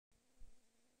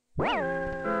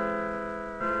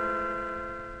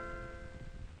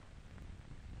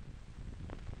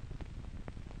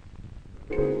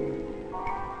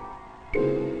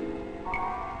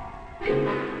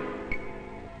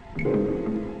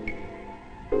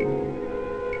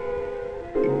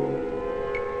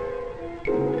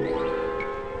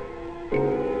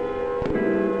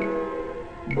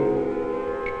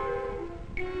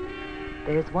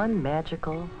There's one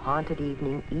magical, haunted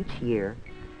evening each year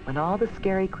when all the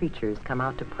scary creatures come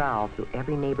out to prowl through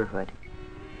every neighborhood.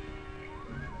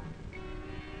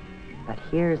 But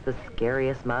here's the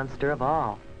scariest monster of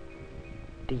all.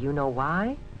 Do you know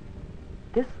why?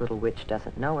 This little witch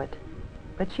doesn't know it,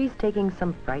 but she's taking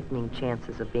some frightening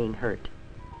chances of being hurt,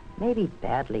 maybe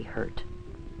badly hurt.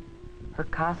 Her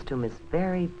costume is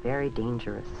very, very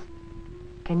dangerous.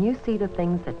 Can you see the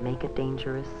things that make it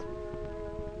dangerous?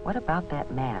 What about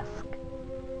that mask?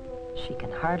 She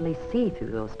can hardly see through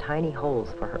those tiny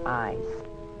holes for her eyes.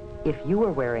 If you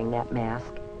were wearing that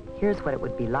mask, here's what it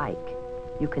would be like.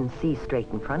 You can see straight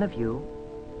in front of you,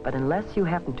 but unless you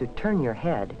happen to turn your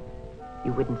head,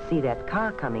 you wouldn't see that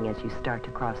car coming as you start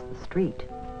to cross the street.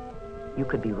 You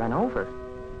could be run over.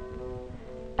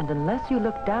 And unless you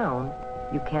look down,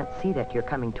 you can't see that you're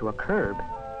coming to a curb.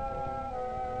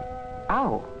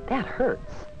 Ow, that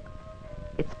hurts.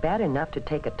 It's bad enough to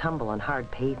take a tumble on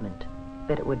hard pavement,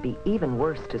 but it would be even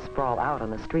worse to sprawl out on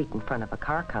the street in front of a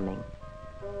car coming.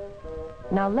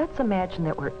 Now let's imagine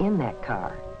that we're in that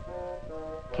car.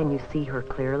 Can you see her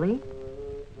clearly?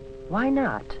 Why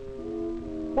not?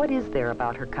 What is there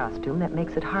about her costume that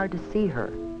makes it hard to see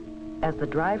her? As the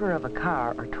driver of a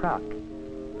car or truck,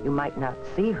 you might not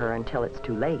see her until it's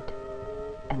too late.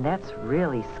 And that's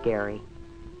really scary.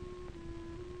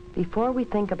 Before we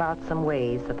think about some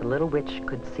ways that the little witch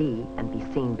could see and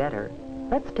be seen better,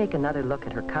 let's take another look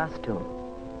at her costume.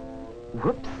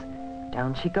 Whoops,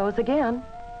 down she goes again.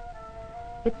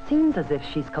 It seems as if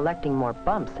she's collecting more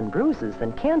bumps and bruises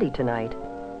than candy tonight.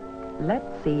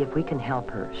 Let's see if we can help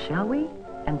her, shall we?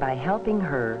 And by helping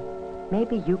her,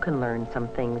 maybe you can learn some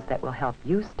things that will help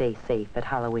you stay safe at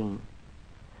Halloween.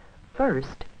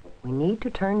 First, we need to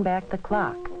turn back the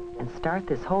clock and start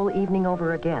this whole evening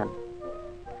over again.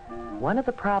 One of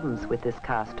the problems with this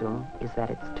costume is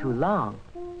that it's too long.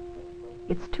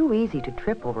 It's too easy to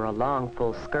trip over a long,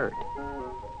 full skirt.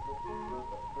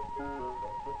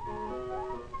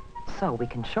 So we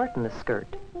can shorten the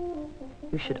skirt.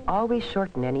 You should always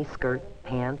shorten any skirt,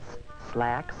 pants,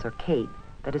 slacks, or cape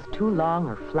that is too long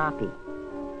or floppy.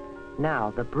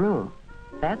 Now, the broom.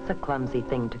 That's a clumsy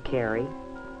thing to carry,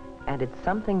 and it's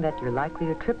something that you're likely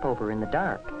to trip over in the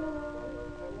dark.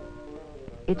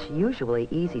 It's usually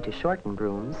easy to shorten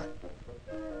brooms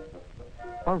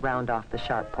or round off the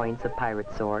sharp points of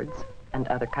pirate swords and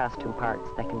other costume parts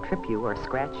that can trip you or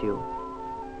scratch you.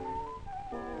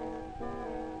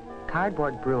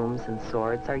 Cardboard brooms and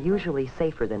swords are usually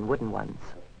safer than wooden ones,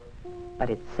 but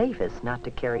it's safest not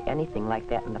to carry anything like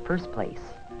that in the first place.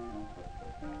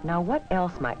 Now, what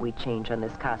else might we change on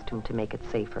this costume to make it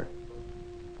safer?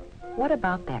 What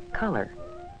about that color?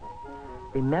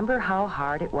 Remember how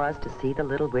hard it was to see the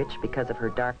little witch because of her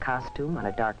dark costume on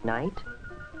a dark night?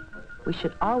 We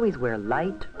should always wear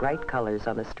light, bright colors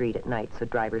on the street at night so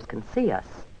drivers can see us.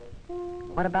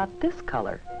 What about this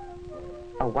color?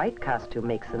 A white costume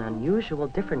makes an unusual,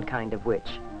 different kind of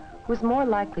witch who's more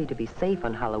likely to be safe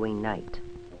on Halloween night.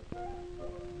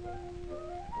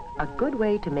 A good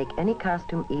way to make any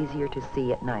costume easier to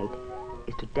see at night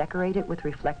is to decorate it with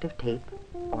reflective tape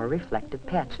or reflective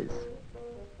patches.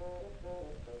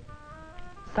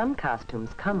 Some costumes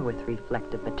come with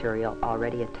reflective material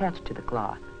already attached to the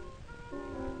cloth.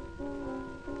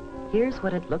 Here's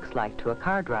what it looks like to a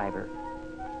car driver.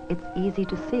 It's easy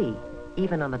to see,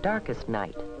 even on the darkest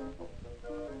night.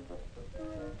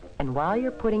 And while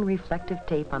you're putting reflective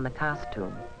tape on the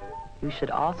costume, you should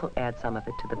also add some of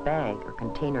it to the bag or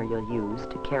container you'll use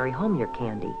to carry home your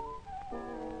candy.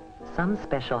 Some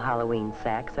special Halloween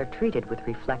sacks are treated with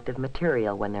reflective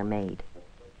material when they're made.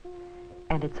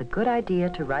 And it's a good idea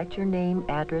to write your name,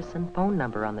 address, and phone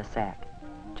number on the sack,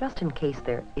 just in case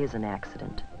there is an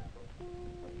accident.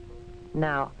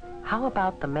 Now, how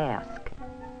about the mask?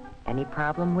 Any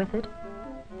problem with it?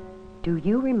 Do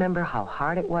you remember how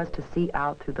hard it was to see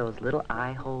out through those little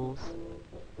eye holes?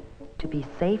 To be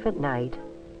safe at night,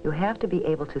 you have to be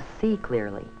able to see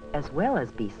clearly, as well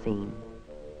as be seen.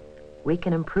 We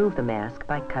can improve the mask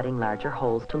by cutting larger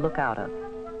holes to look out of.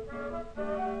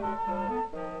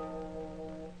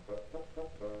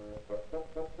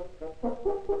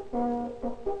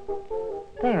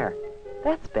 There,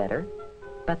 that's better,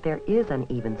 but there is an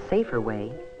even safer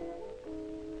way.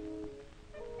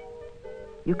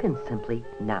 You can simply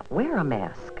not wear a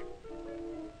mask.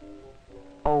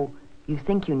 Oh, you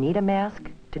think you need a mask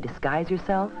to disguise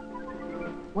yourself?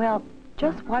 Well,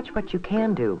 just watch what you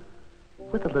can do,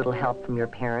 with a little help from your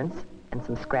parents and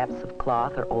some scraps of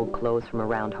cloth or old clothes from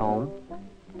around home.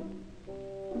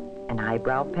 An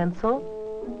eyebrow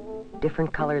pencil,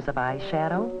 different colors of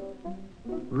eyeshadow,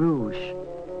 rouge,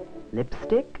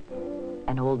 lipstick,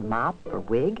 an old mop or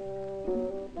wig,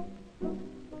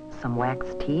 some wax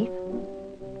teeth,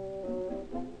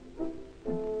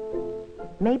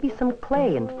 maybe some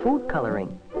clay and food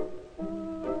coloring,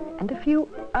 and a few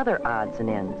other odds and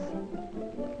ends.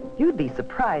 You'd be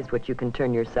surprised what you can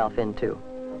turn yourself into.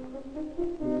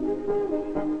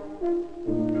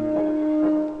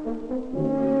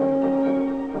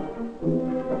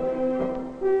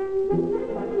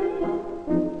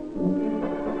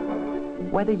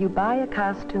 Whether you buy a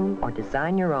costume or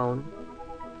design your own,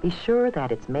 be sure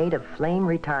that it's made of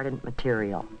flame-retardant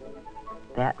material.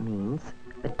 That means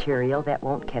material that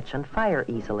won't catch on fire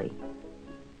easily.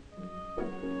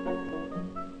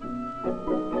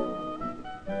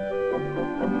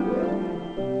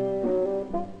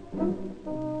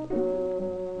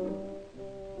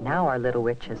 Now our little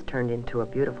witch has turned into a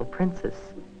beautiful princess,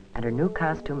 and her new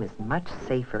costume is much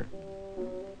safer.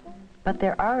 But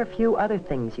there are a few other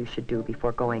things you should do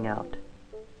before going out.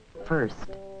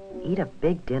 First, eat a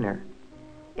big dinner.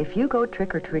 If you go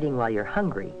trick-or-treating while you're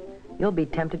hungry, you'll be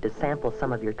tempted to sample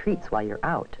some of your treats while you're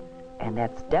out, and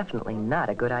that's definitely not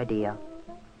a good idea.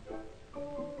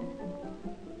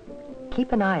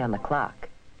 Keep an eye on the clock.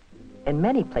 In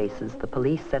many places, the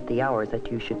police set the hours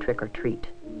that you should trick-or-treat.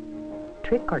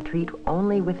 Trick-or-treat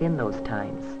only within those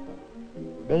times.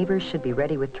 Neighbors should be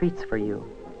ready with treats for you,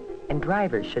 and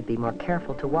drivers should be more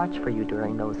careful to watch for you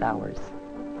during those hours.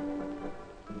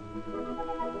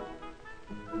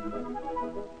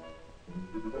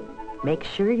 Make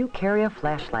sure you carry a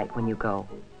flashlight when you go.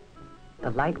 The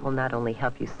light will not only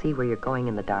help you see where you're going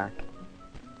in the dark,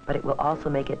 but it will also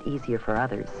make it easier for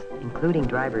others, including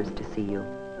drivers, to see you.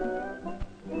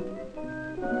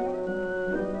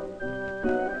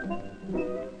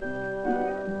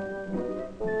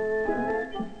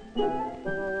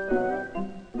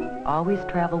 Always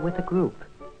travel with a group,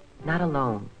 not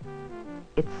alone.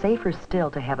 It's safer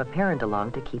still to have a parent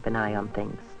along to keep an eye on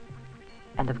things.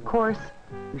 And of course,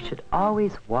 you should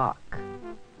always walk.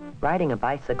 Riding a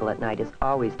bicycle at night is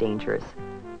always dangerous,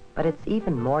 but it's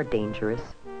even more dangerous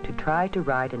to try to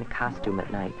ride in a costume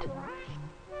at night.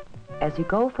 As you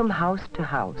go from house to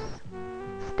house,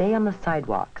 stay on the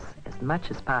sidewalks as much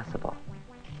as possible.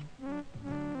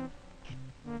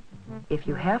 If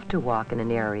you have to walk in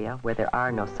an area where there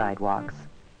are no sidewalks,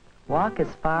 walk as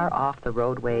far off the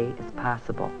roadway as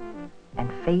possible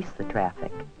and face the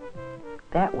traffic.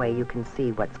 That way you can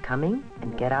see what's coming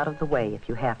and get out of the way if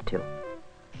you have to.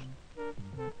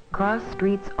 Cross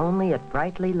streets only at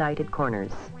brightly lighted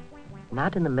corners,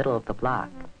 not in the middle of the block,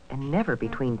 and never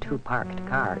between two parked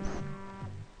cars.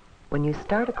 When you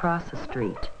start across the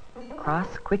street,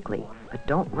 cross quickly, but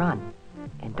don't run,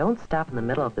 and don't stop in the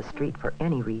middle of the street for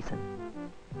any reason.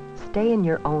 Stay in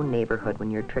your own neighborhood when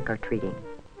you're trick-or-treating.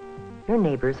 Your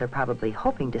neighbors are probably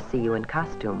hoping to see you in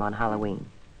costume on Halloween,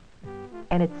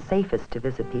 and it's safest to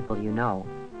visit people you know.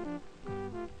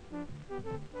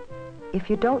 If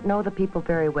you don't know the people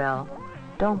very well,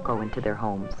 don't go into their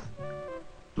homes.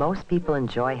 Most people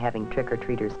enjoy having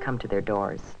trick-or-treaters come to their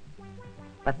doors,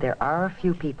 but there are a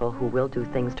few people who will do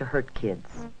things to hurt kids.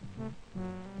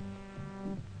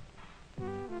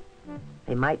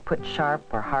 They might put sharp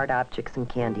or hard objects in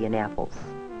candy and apples,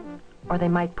 or they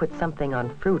might put something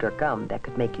on fruit or gum that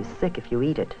could make you sick if you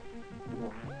eat it.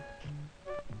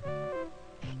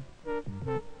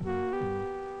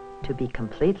 To be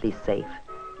completely safe,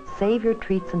 save your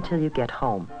treats until you get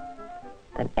home.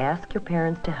 Then ask your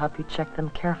parents to help you check them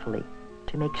carefully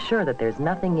to make sure that there's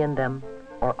nothing in them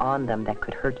or on them that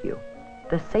could hurt you.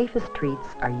 The safest treats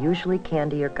are usually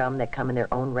candy or gum that come in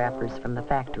their own wrappers from the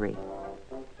factory.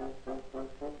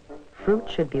 Fruit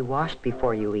should be washed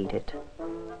before you eat it.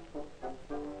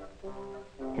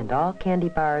 And all candy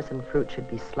bars and fruit should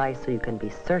be sliced so you can be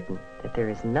certain that there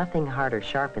is nothing hard or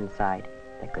sharp inside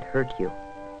that could hurt you.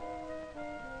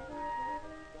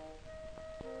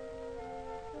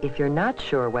 If you're not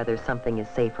sure whether something is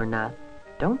safe or not,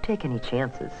 don't take any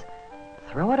chances.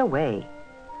 Throw it away.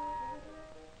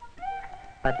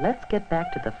 But let's get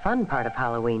back to the fun part of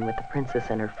Halloween with the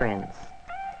princess and her friends.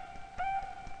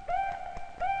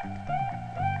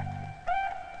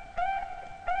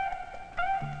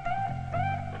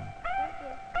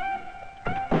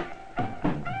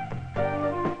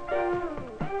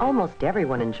 Almost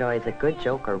everyone enjoys a good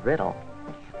joke or riddle.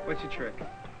 What's your trick?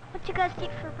 What you guys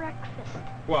eat for breakfast?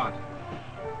 What?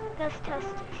 Those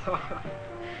toasters.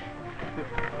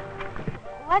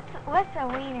 What's a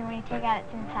wiener when you take out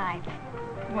its inside?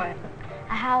 What?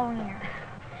 A Halloweener.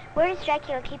 Where does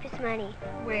Dracula keep his money?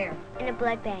 Where? In a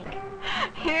blood bank.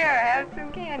 Here, have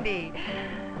some candy.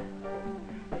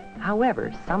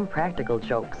 However, some practical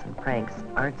jokes and pranks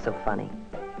aren't so funny.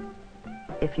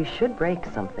 If you should break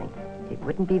something, it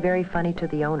wouldn't be very funny to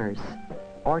the owners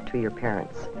or to your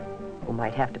parents, who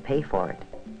might have to pay for it.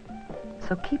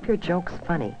 So keep your jokes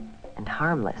funny and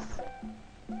harmless.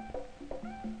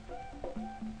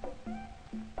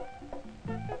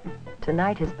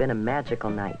 Tonight has been a magical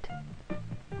night.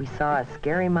 We saw a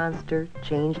scary monster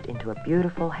changed into a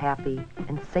beautiful, happy,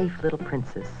 and safe little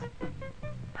princess.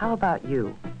 How about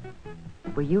you?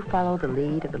 Will you follow the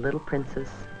lead of the little princess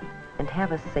and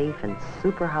have a safe and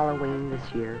super Halloween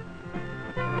this year?